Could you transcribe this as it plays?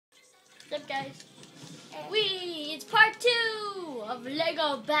What's up, guys? It's part 2 of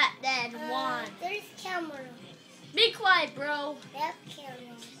Lego Batman 1. There's camera. Be quiet, bro. That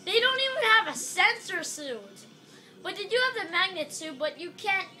camera. They don't even have a sensor suit. But they do have the magnet suit, but you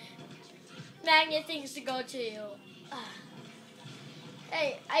can't magnet things to go to you.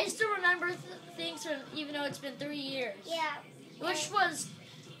 Hey, I still remember things from, even though it's been 3 years. Yeah. Which was...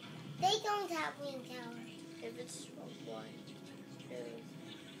 They don't have wind tower. If it's 1, 2...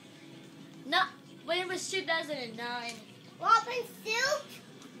 No, but it was 2009. Robin suit?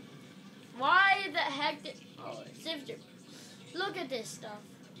 Why the heck did... Oh, Sifter. Look at this stuff.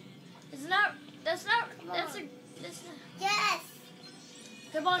 It's not... That's not... That's a... That's not, Yes.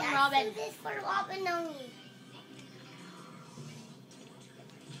 come on, That Robin. suit is for Robin only.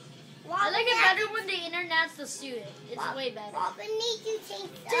 I like it better when the internet's the suit. It's way better. Robin needs to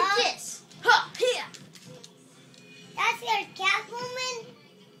change Take this. Huh, here. That's your Catwoman?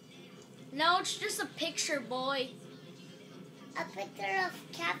 No, it's just a picture, boy. A picture of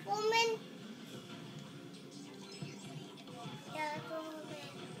Catwoman?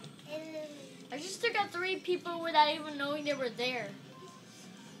 I just took out 3 people without even knowing they were there.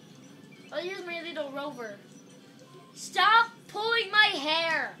 Oh, here's my little rover. Stop pulling my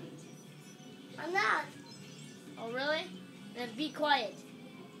hair. I'm not. Oh, really? Then be quiet.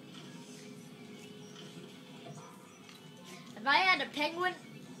 If I had a penguin,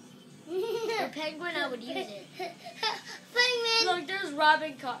 I would use it. Penguin. Look, there's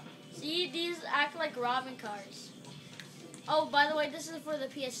Robin cars. See, these act like Robin cars. Oh, by the way, this is for the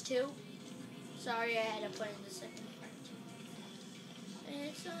PS2. Sorry, I had to put in the second part.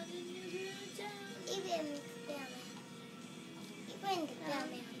 It's on the new town. Even the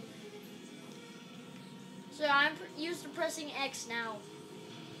Batman. So I'm used to pressing X now.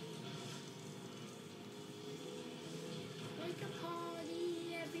 Like a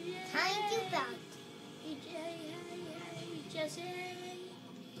party every day. Time to bounce.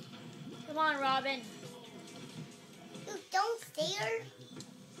 Come on, Robin. You don't stare.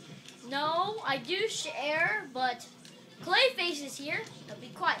 No, I do share, but Clayface is here. Now be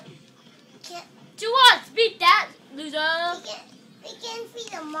quiet. Can't. To us, beat that, loser. We can see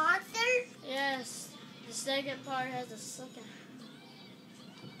the monster. Yes, the second part has a second.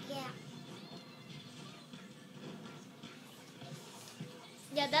 Yeah.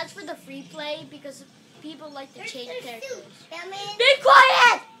 Yeah, that's for the free play because people like to change characters. Batman. Be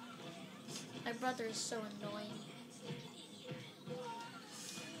quiet! My brother is so annoying.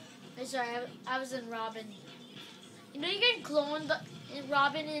 I'm sorry, I was in Robin. You know you can clone the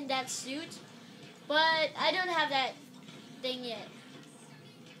Robin in that suit, but I don't have that thing yet.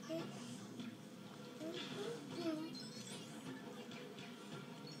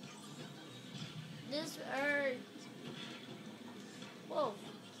 This hurts. Whoa.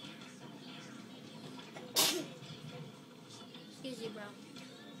 Excuse you, bro.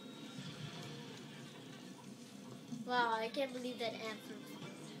 Wow, I can't believe that anthem.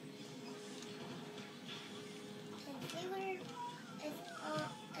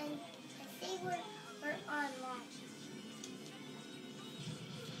 And they were online.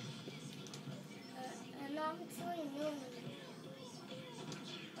 And I'm so annoying.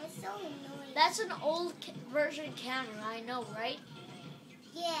 I'm so annoying. That's an old version camera, I know, right?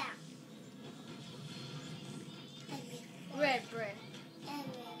 Yeah. Red bread. And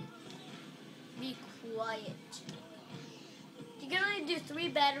Be quiet. You can only do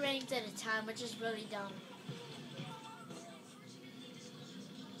 3 batarangs at a time, which is really dumb.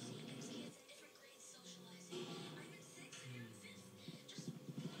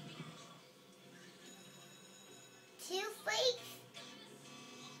 Two-Face.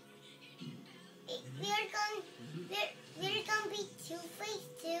 We're gonna be Two-Face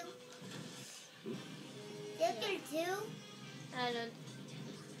too. Joker too. I don't.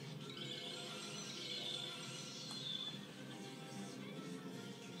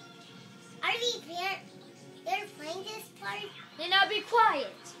 Are we they're playing this part? Then now be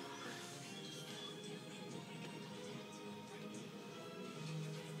quiet.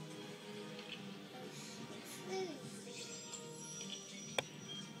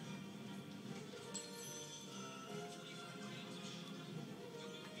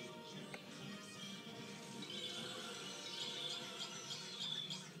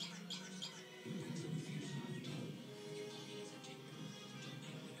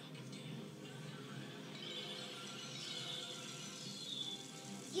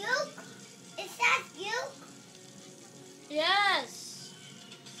 Is that you? Yes.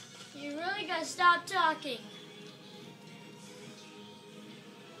 You really gotta stop talking.